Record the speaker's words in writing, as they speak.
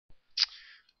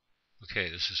Okay,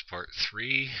 this is part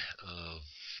 3 of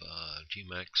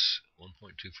Gmax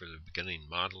 1.2 for the beginning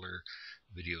modeler,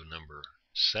 video number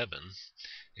 7,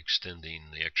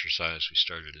 extending the exercise we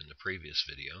started in the previous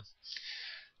video.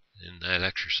 In that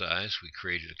exercise, we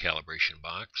created a calibration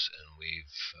box, and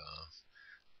we've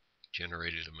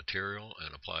generated a material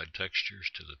and applied textures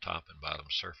to the top and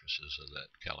bottom surfaces of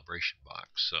that calibration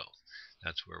box. So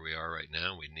that's where we are right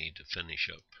now. We need to finish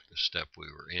up the step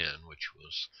we were in, which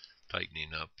was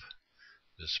tightening up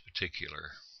this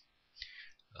particular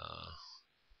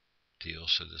deal,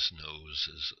 so this nose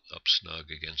is up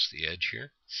snug against the edge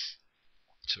here.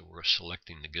 So we're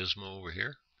selecting the gizmo over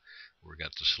here. We've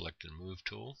got the select and move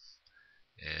tool,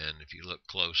 and if you look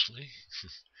closely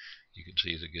you can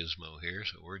see the gizmo here.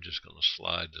 So we're just going to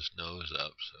slide this nose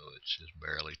up so it's just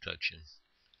barely touching,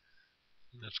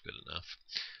 and that's good enough.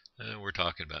 And we're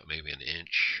talking about maybe an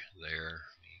inch there.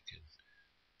 You can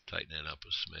tighten it up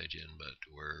a smidgen, but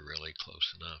we're really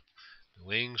close enough. The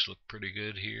wings look pretty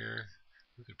good here.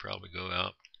 We could probably go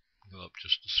up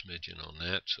just a smidgen on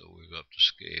that. So we go up to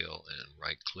scale and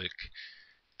right click,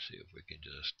 see if we can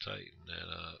just tighten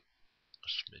that up a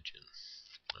smidgen.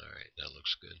 Alright, that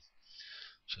looks good.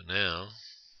 So now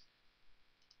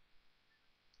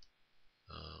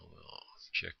we'll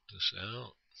check this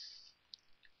out.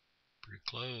 Pretty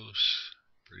close,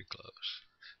 pretty close.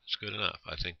 It's good enough.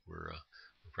 I think we're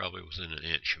probably within an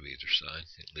inch of either side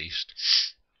at least.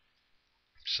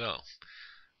 So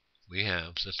we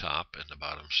have the top and the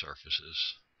bottom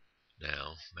surfaces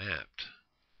now mapped.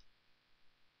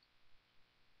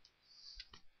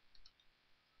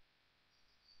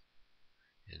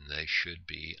 And they should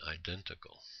be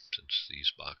identical since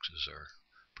these boxes are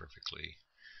perfectly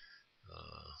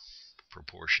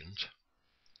proportioned.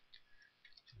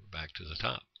 So we're back to the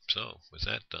top. So with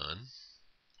that done,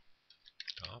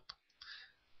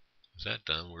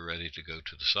 we're ready to go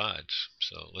to the sides.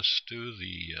 So let's do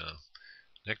the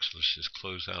next. Let's just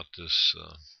close out this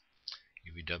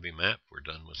UVW map. We're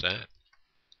done with that.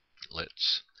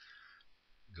 Let's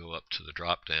go up to the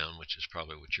drop down, which is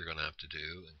probably what you're going to have to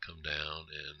do, and come down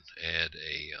and add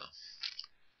a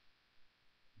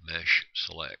mesh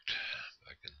select. If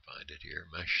I can find it here,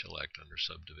 mesh select under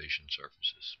subdivision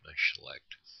surfaces, mesh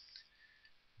select.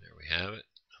 There we have it.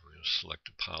 We're going to select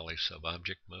a poly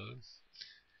subobject mode,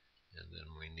 and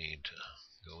then we need to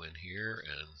go in here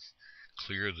and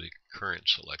clear the current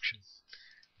selection,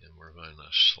 and we're going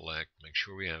to select, make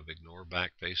sure we have ignore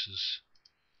back faces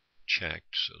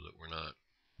checked so that we're not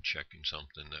checking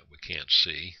something that we can't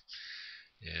see.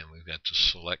 And we've got the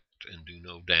select and do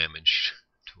no damage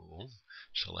tool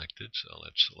selected, so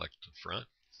let's select the front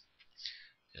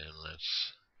and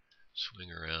let's swing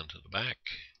around to the back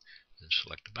and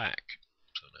select the back.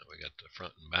 So now we got the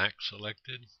front and back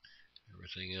selected.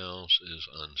 Everything else is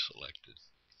unselected.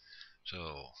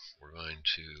 So we're going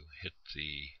to hit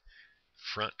the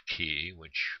front key,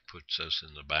 which puts us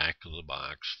in the back of the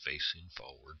box, facing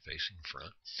forward, facing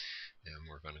front, and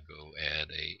we're going to go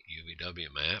add a UVW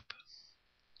map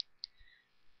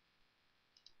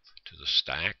to the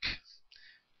stack,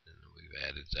 and we've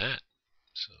added that.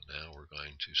 So now we're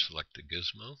going to select the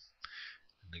gizmo,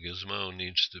 and the gizmo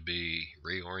needs to be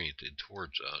reoriented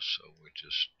towards us, so we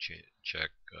just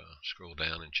scroll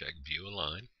down and check view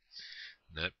align,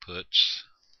 and that puts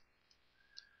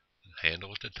the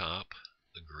handle at the top,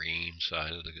 the green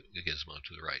side of the gizmo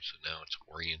to the right. So now it's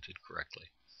oriented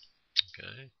correctly.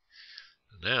 Okay.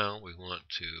 And now we want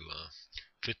to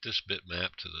fit this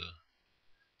bitmap to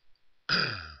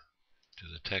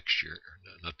the texture,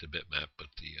 not the bitmap, but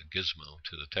the gizmo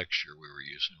to the texture we were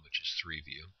using, which is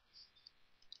 3-view.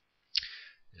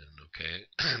 And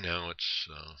okay, now it's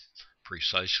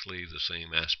precisely the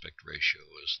same aspect ratio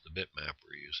as the bitmap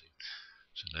we're using.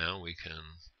 So now we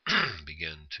can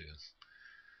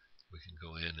we can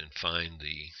go in and find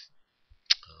the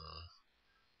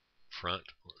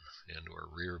front and or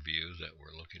rear view that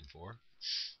we're looking for.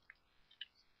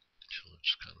 So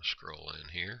let's kind of scroll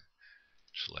in here,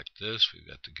 select this. We've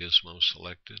got the gizmo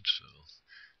selected, so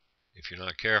if you're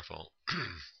not careful,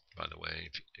 by the way,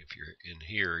 if you're in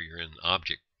here, you're in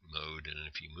object mode, and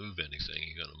if you move anything,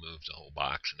 you're going to move the whole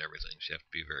box and everything, so you have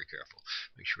to be very careful.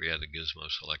 Make sure you have the gizmo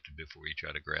selected before you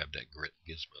try to grab that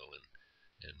gizmo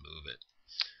and move it.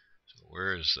 So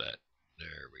where is that?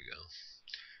 There we go.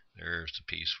 There's the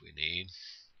piece we need.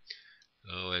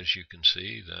 So as you can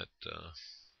see, that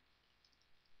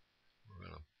we're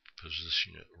going to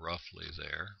position it roughly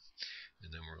there,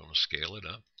 and then we're going to scale it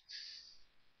up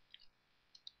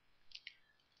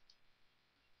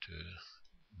to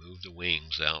move the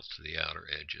wings out to the outer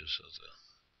edges of the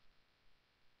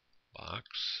box.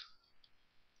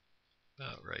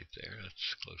 About right there.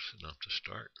 That's close enough to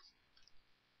start.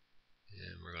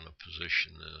 And we're going to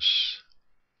position this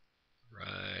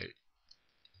right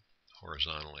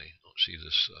horizontally. See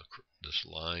this this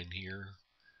line here?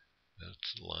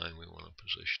 That's the line we want to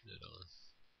position it on,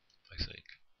 I think.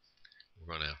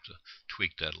 We're going to have to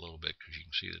tweak that a little bit because you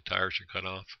can see the tires are cut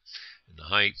off. And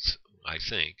the height, I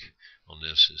think, on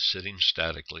this is sitting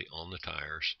statically on the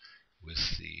tires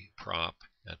with the prop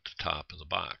at the top of the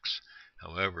box.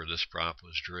 However, this prop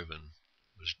was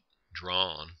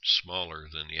drawn smaller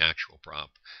than the actual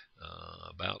prop,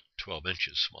 about 12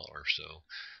 inches smaller. So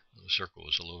the circle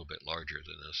is a little bit larger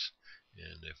than this.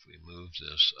 And if we move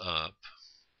this up,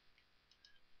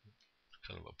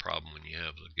 kind of a problem when you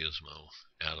have the gizmo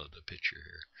out of the picture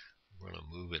here. We're going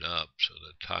to move it up so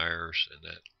the tires and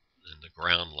the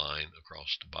ground line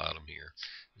across the bottom here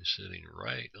is sitting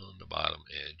right on the bottom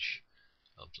edge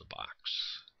of the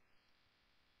box.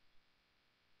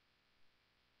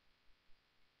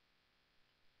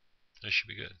 That should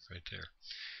be good right there.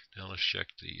 Now let's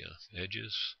check the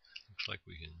edges. Looks like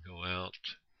we can go out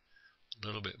a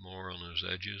little bit more on those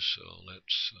edges, so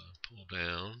let's pull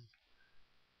down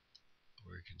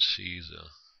where you can see the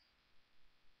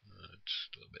it's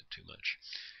a little bit too much.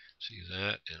 See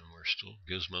that, and we're still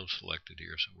gizmo selected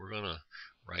here, so we're going to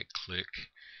right click.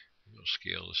 We're going to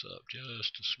scale this up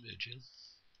just a smidgen.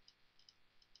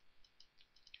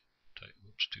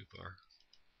 Oops, too far.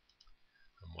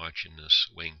 I'm watching this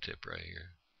wingtip right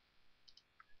here.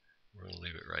 We're going to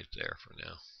leave it right there for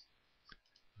now.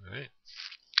 Alright,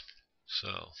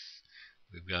 so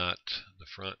we've got the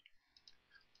front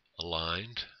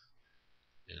aligned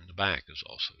and the back is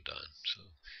also done. So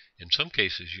in some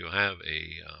cases you'll have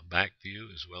a back view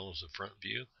as well as a front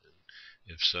view.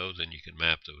 If so, then you can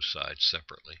map those sides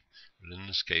separately. But in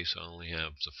this case, I only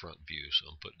have the front view, so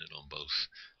I'm putting it on both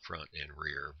front and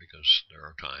rear because there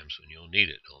are times when you'll need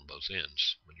it on both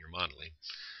ends when you're modeling.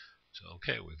 So,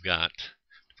 okay, we've got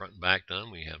the front and back done.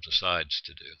 We have the sides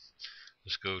to do.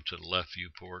 Let's go to the left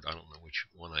viewport. I don't know which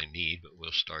one I need, but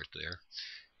we'll start there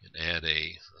and add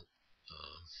a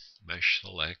mesh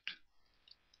select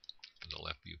for the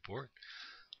left viewport.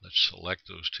 Let's select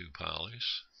those two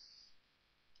polys.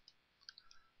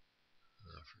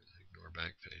 Ignore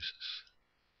back faces.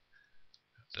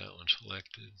 Got that one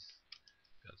selected.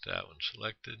 Got that one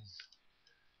selected.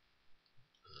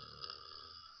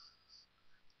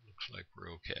 Looks like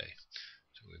we're okay.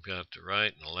 So we've got the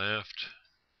right and the left.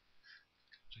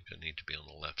 I think I need to be on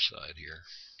the left side here.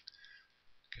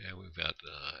 Okay, we've got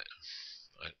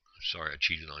sorry I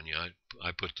cheated on you.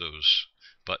 I put those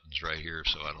buttons right here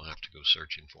so I don't have to go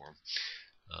searching for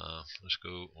them. Let's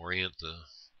go orient the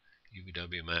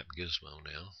UVW map gizmo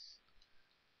now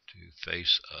to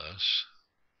face us.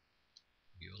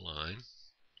 View align.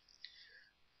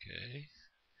 Okay.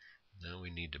 Now we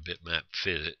need to bitmap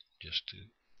fit it just to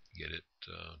get it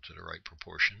to the right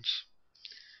proportions.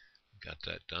 Got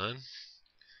that done.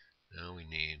 Now we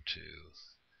need to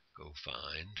go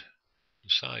find the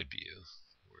side view.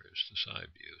 Where's the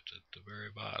side view? It's at the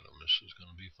very bottom. This is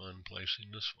going to be fun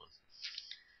placing this one.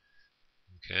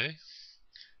 Okay.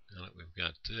 Now that we've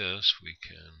got this, we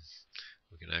can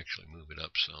actually move it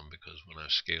up some because when I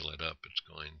scale it up, it's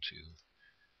going to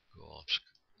go off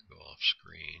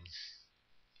screen.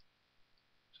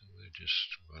 So we're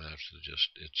going to have to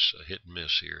it's a hit and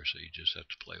miss here, so you just have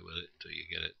to play with it until you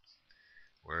get it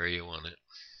where you want it.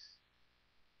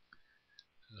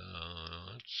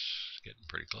 It's getting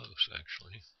pretty close,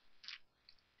 actually.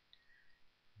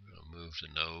 I'm going to move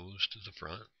the nose to the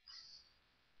front.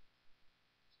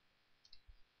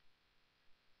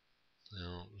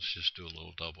 Now, let's just do a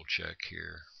little double check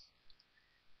here.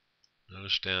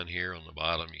 Notice down here on the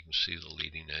bottom, you can see the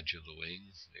leading edge of the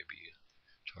wing. Maybe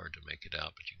it's hard to make it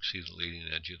out, but you can see the leading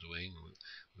edge of the wing.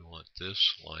 We want this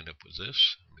lined up with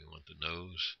this, and we want the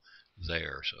nose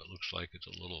there. So it looks like it's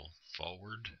a little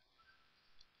forward.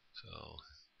 So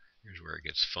here's where it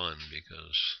gets fun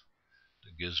because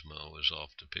the gizmo is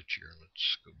off the picture.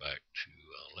 Let's go back to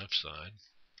left side.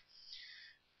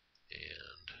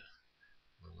 And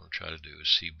what I'm going to try to do is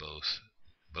see both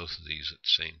of these at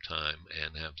the same time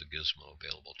and have the gizmo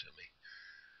available to me.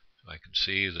 So I can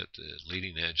see that the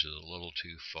leading edge is a little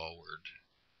too forward.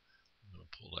 I'm going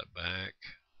to pull that back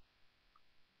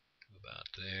to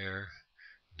about there,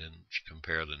 then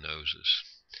compare the noses.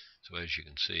 So as you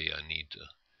can see, I need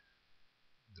to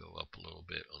go up a little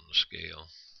bit on the scale.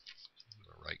 So I'm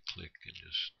going to right click and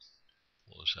just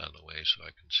pull this out of the way so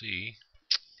I can see.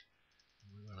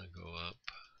 We're going to go up.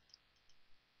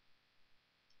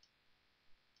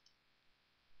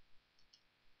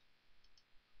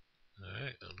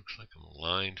 Alright, it looks like I'm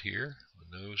aligned here.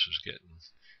 My nose is getting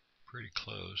pretty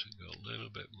close. And go a little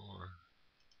bit more.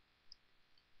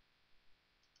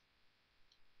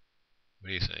 What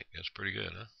do you think? That's pretty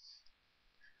good, huh?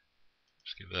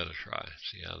 Let's give that a try.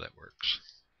 See how that works.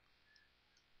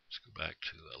 Let's go back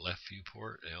to a left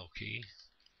viewport, L key.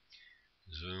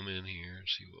 Zoom in here and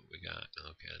see what we got.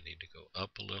 Okay, I need to go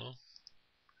up a little.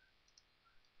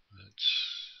 Let's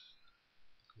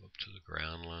go up to the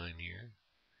ground line here.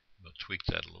 I'll tweak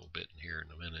that a little bit in here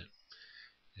in a minute.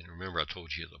 And remember, I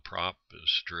told you the prop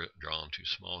is drawn too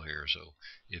small here, so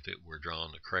if it were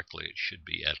drawn correctly, it should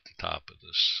be at the top of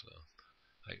this.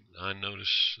 I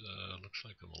notice, looks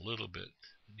like I'm a little bit,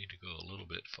 I need to go a little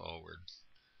bit forward.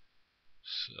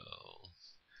 So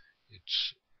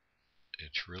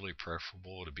it's really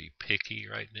preferable to be picky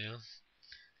right now,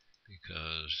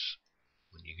 because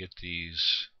when you get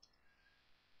these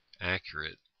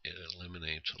accurate, it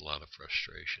eliminates a lot of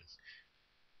frustration.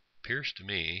 Appears to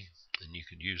me, and you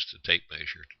could use the tape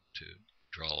measure to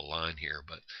draw a line here,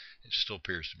 but it still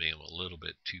appears to me I'm a little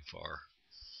bit too far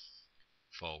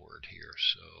forward here,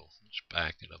 so let's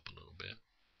back it up a little bit.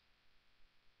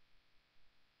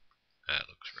 That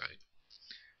looks right.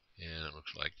 And it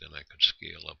looks like then I could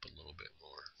scale up a little bit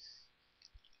more.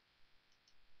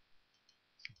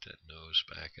 Get that nose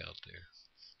back out there.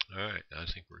 Alright,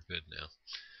 I think we're good now.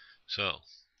 So,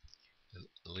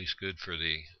 at least good for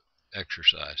the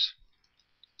exercise.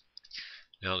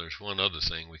 Now there's one other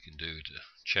thing we can do to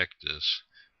check this.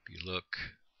 If you look,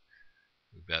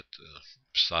 we've got the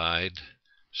side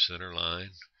center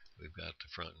line, we've got the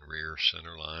front and rear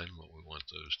center line. What we want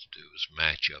those to do is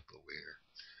match up over here.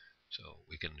 So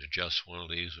we can adjust one of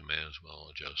these. We may as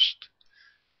well adjust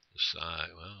the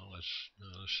side. Well,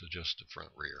 let's adjust the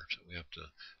front rear. So we have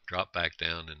to drop back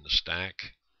down in the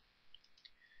stack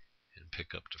and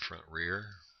pick up the front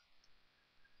rear.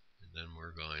 And then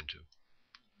we're going to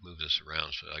move this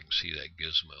around so I can see that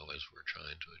gizmo as we're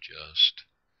trying to adjust.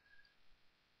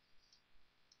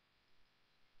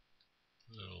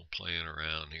 A little playing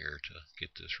around here to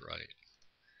get this right.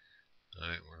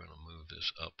 Alright, we're going to move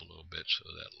this up a little bit so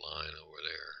that line over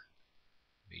there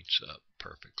meets up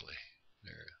perfectly.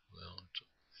 There, well, it's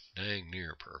dang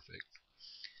near perfect.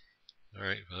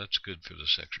 Alright, well that's good for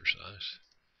this exercise.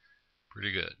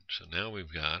 Pretty good. So now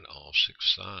we've got all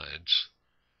 6 sides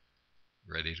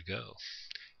ready to go.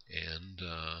 And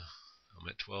I'm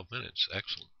at 12 minutes.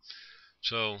 Excellent.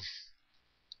 So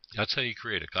that's how you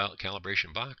create a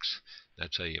calibration box.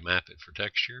 That's how you map it for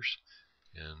textures.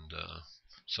 And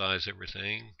size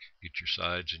everything, get your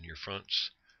sides and your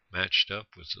fronts matched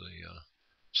up with the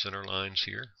center lines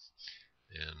here,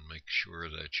 and make sure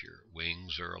that your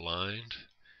wings are aligned,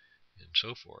 and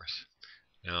so forth.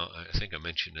 Now, I think I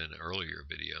mentioned in an earlier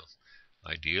video,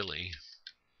 ideally,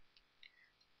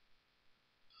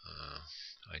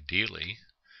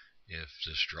 if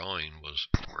this drawing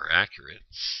were accurate,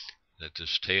 that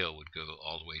this tail would go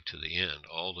all the way to the end.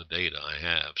 All the data I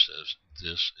have says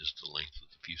this is the length of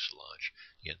the fuselage.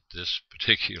 Yet this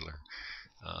particular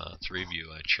 3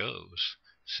 view I chose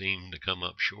seemed to come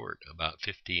up short, about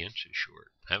 50 inches short.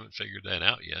 Haven't figured that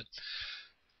out yet,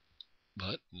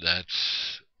 but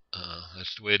that's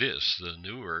the way it is. The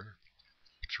newer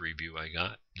 3 view I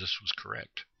got, this was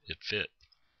correct. It fit.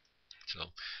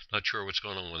 So not sure what's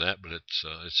going on with that, but it's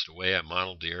the way I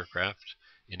modeled the aircraft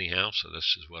anyhow, so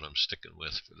this is what I'm sticking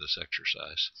with for this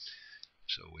exercise.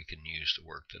 So we can use the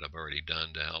work that I've already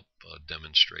done to help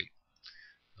demonstrate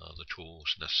the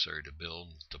tools necessary to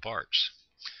build the parts.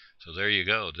 So there you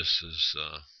go. This is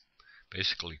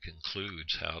basically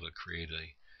concludes how to create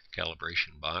a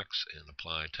calibration box and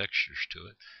apply textures to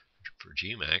it for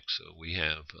Gmax. So we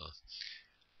have the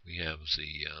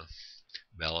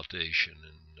validation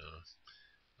and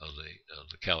of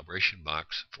the calibration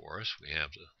box for us. We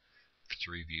have the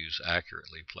 3 views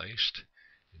accurately placed,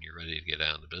 and you're ready to get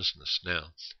out of the business.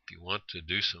 Now, if you want to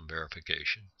do some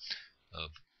verification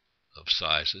of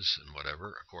sizes and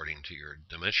whatever according to your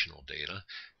dimensional data,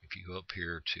 if you go up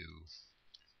here to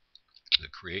the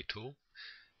Create tool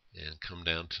and come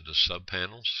down to the sub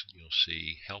panels, you'll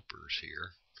see helpers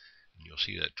here, and you'll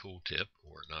see that tooltip,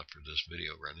 or not for this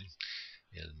video running,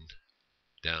 and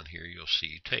down here you'll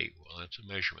see tape. Well, that's a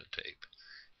measurement tape.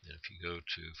 And if you go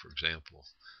to, for example,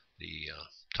 the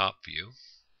top view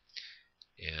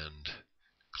and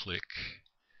click,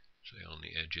 say, on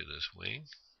the edge of this wing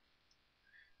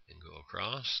and go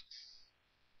across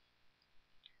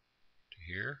to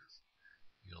here,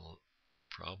 you'll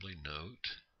probably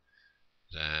note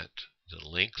that the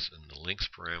length and the length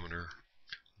parameter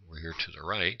over here to the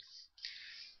right,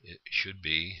 it should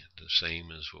be the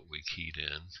same as what we keyed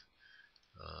in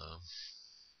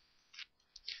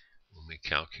when we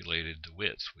calculated the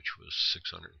width, which was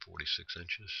 646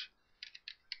 inches.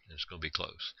 And it's going to be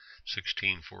close.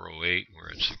 16,408,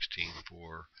 we're at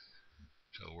 16,400.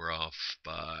 So we're off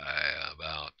by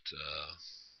about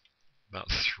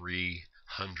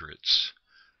 3/100ths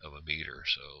of a meter.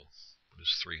 So what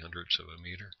is 3/100ths of a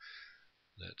meter?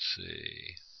 Let's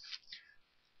see.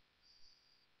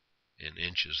 In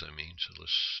inches, I mean. So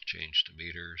let's change to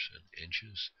meters and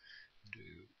inches.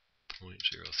 Do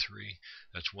 0.03.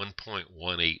 That's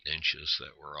 1.18 inches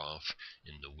that we're off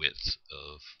in the width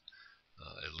of,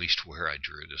 at least where I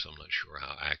drew this. I'm not sure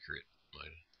how accurate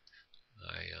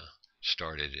I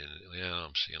started in. Yeah,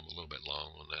 I'm a little bit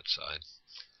long on that side.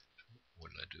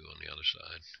 What did I do on the other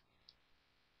side?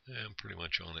 Yeah, I'm pretty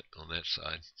much on it on that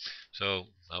side.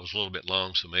 So I was a little bit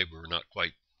long, so maybe we're not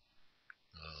quite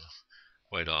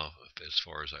off as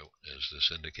far as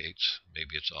this indicates.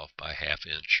 Maybe it's off by ½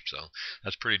 inch. So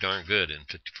that's pretty darn good in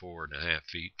 54.5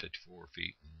 feet, 54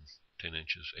 feet and 10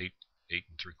 inches, 8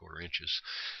 3/4 inches.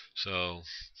 So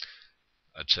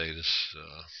I'd say this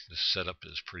setup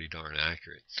is pretty darn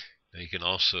accurate. Now you can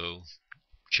also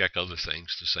check other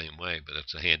things the same way, but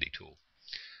it's a handy tool.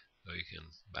 So you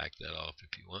can back that off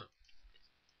if you want.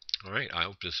 Alright, I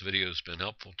hope this video has been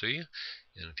helpful to you.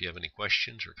 And if you have any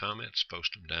questions or comments,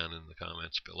 post them down in the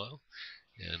comments below.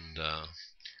 And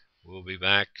we'll be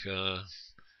back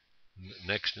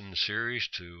next in the series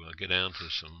to get down to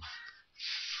some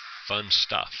fun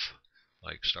stuff,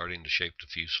 like starting to shape the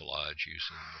fuselage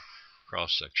using the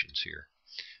cross sections here.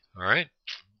 Alright,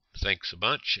 thanks a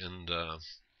bunch, and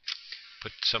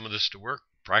put some of this to work.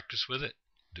 Practice with it.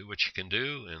 Do what you can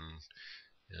do, and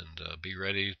be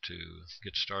ready to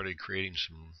get started creating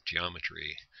some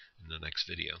geometry in the next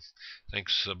video.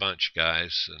 Thanks a bunch,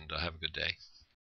 guys, and have a good day.